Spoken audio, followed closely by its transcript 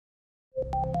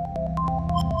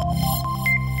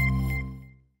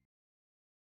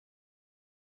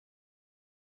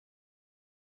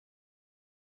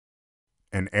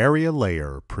An area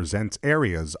layer presents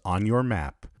areas on your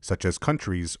map, such as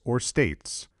countries or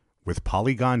states. With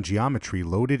polygon geometry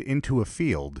loaded into a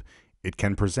field, it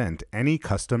can present any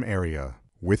custom area.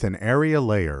 With an area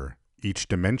layer, each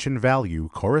dimension value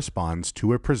corresponds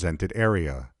to a presented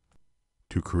area.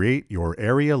 To create your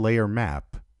area layer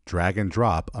map, drag and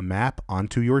drop a map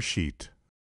onto your sheet.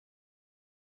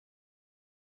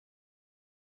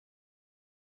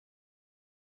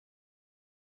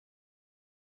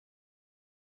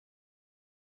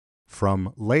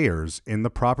 From Layers in the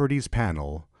Properties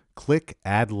panel, click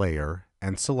Add Layer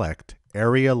and select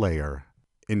Area Layer.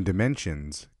 In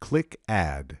Dimensions, click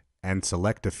Add and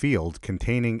select a field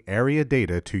containing area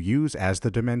data to use as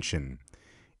the dimension.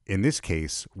 In this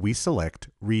case, we select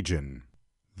Region.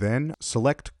 Then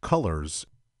select Colors.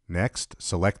 Next,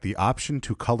 select the option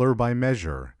to color by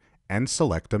measure and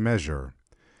select a measure.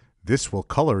 This will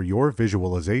color your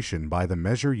visualization by the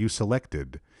measure you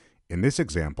selected. In this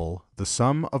example, the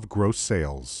sum of gross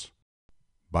sales.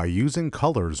 By using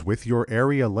colors with your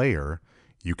area layer,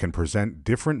 you can present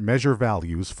different measure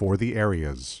values for the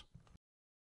areas.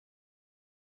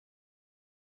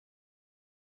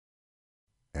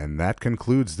 And that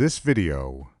concludes this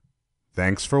video.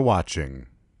 Thanks for watching.